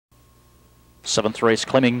Seventh race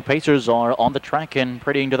claiming pacers are on the track and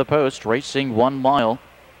prettying to the post, racing 1 mile.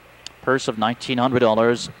 Purse of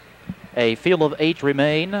 $1,900. A field of 8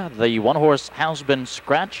 remain. The one horse has been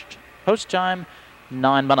scratched. Post time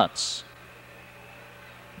 9 minutes.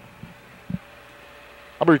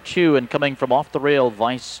 Number 2 and coming from off the rail,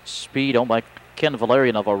 Vice Speed, owned by Ken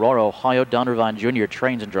Valerian of Aurora, Ohio. Don Irvine Jr.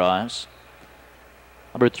 trains and drives.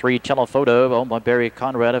 Number 3, Telephoto, owned by Barry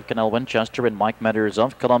Conrad of Canal Winchester and Mike Metters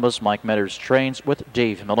of Columbus. Mike Metters trains with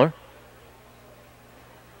Dave Miller.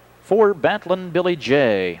 4, Battlin' Billy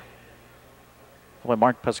J, owned by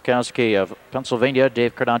Mark Peskowski of Pennsylvania.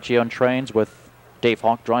 Dave Carnaccio trains with Dave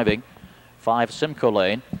Hawk driving. 5, Simcoe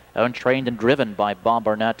Lane, owned, trained, and driven by Bob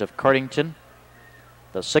Barnett of Cardington.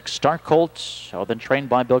 The 6, Star Colt, owned and trained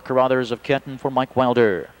by Bill Carruthers of Kenton for Mike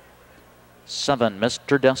Wilder. 7,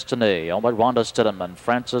 Mr. Destiny, owned by Rhonda Stidham and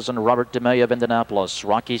Francis and Robert DeMay of Indianapolis.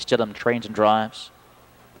 Rocky Stidham trains and drives.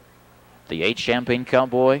 The 8, Champagne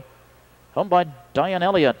Cowboy, owned by Diane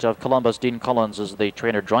Elliott of Columbus. Dean Collins is the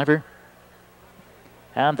trainer-driver.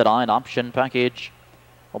 And the 9, Option Package,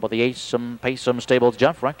 owned by the Paysum Stables.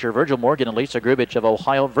 Jeff Rector, Virgil Morgan, and Lisa Grubich of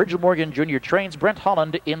Ohio. Virgil Morgan Jr. trains. Brent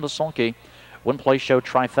Holland in the sulky. One-play show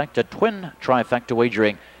trifecta, twin trifecta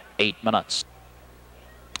wagering, 8 minutes.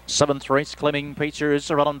 7th race claiming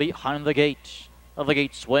pacers are on behind the gate. The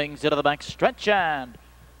gate swings into the back stretch, and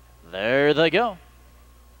there they go.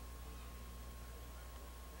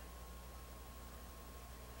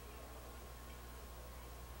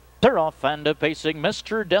 They're off and pacing.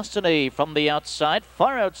 Mr. Destiny from the outside,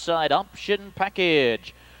 far outside, Option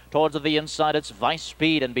Package. Towards the inside, it's Vice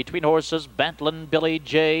Speed, and between horses, Battlin' Billy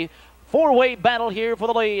J. 4-way battle here for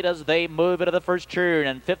the lead as they move into the first turn.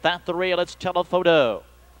 And 5th at the rail, it's Telephoto.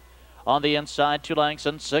 On the inside, 2 lengths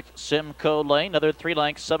and 6th, Simcoe Lane. Another 3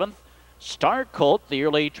 lengths, 7th, Star Colt. The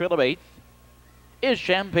early trail of 8th is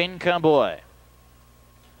Champagne Cowboy.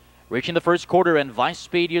 Reaching the first quarter, and Vice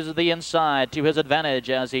Speed uses the inside to his advantage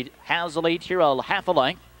as he has the lead here a half a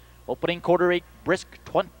length. Opening quarter, a brisk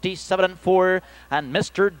 27-4, and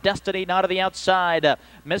Mr. Destiny now to the outside.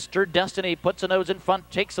 Mr. Destiny puts a nose in front,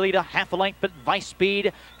 takes the lead a half a length, but Vice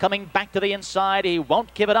Speed coming back to the inside. He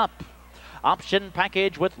won't give it up. Option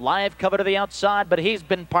Package with live cover to the outside, but he's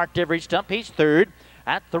been parked every stump. He's 3rd.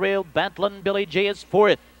 At the rail, Battlin' Billy J is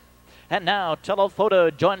 4th. And now Telephoto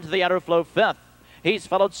joins the outer flow 5th. He's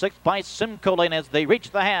followed 6th by Simcoe Lane as they reach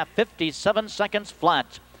the half, 57 seconds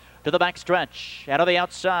flat. To the back stretch, out of the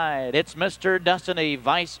outside, it's Mr. Destiny.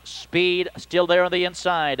 Vice Speed still there on the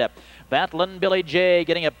inside. Battlin' Billy J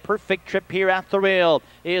getting a perfect trip here at the rail.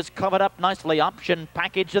 Is covered up nicely. Option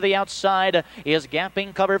Package to the outside. Is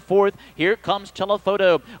gapping cover 4th. Here comes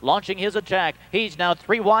Telephoto launching his attack. He's now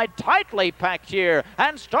 3 wide, tightly packed here.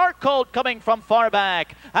 And Star Colt coming from far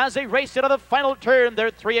back. As they race into the final turn,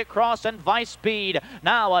 they're 3 across, and Vice Speed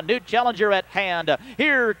now a new challenger at hand.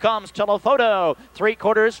 Here comes Telephoto. 3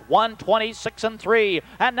 quarters, 126 and 3.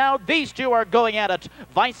 And now these two are going at it.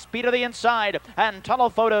 Vice Speed to the inside and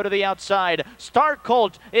Telephoto to the outside. Star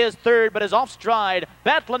Colt is 3rd, but is off stride.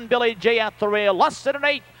 Battlin' Billy J at the rail, less than an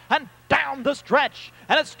 8th, and down the stretch.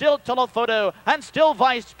 And it's still Telephoto and still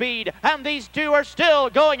Vice Speed, and these two are still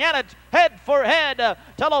going at it head for head.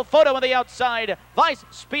 Telephoto on the outside, Vice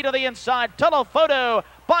Speed on the inside. Telephoto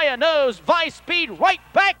by a nose, Vice Speed right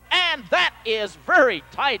back, and that is very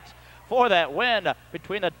tight for that win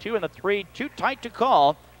between the 2 and the 3. Too tight to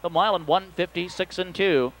call. The mile in 156 and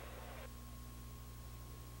 2.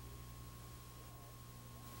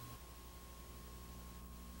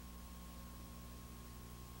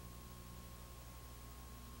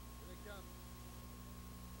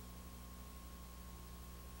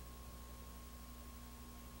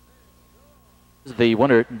 The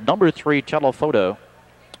winner, number 3, Telephoto,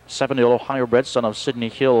 7-year-old Ohio bred son of Sidney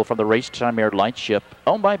Hill from the Racetime Mare Lightship,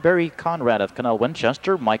 owned by Barry Conrad of Canal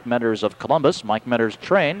Winchester. Mike Metters of Columbus. Mike Metters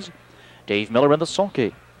trains. Dave Miller in the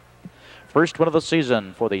sulky. First win of the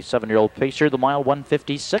season for the 7-year-old pacer, the mile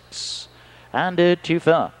 156 and 2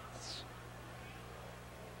 5.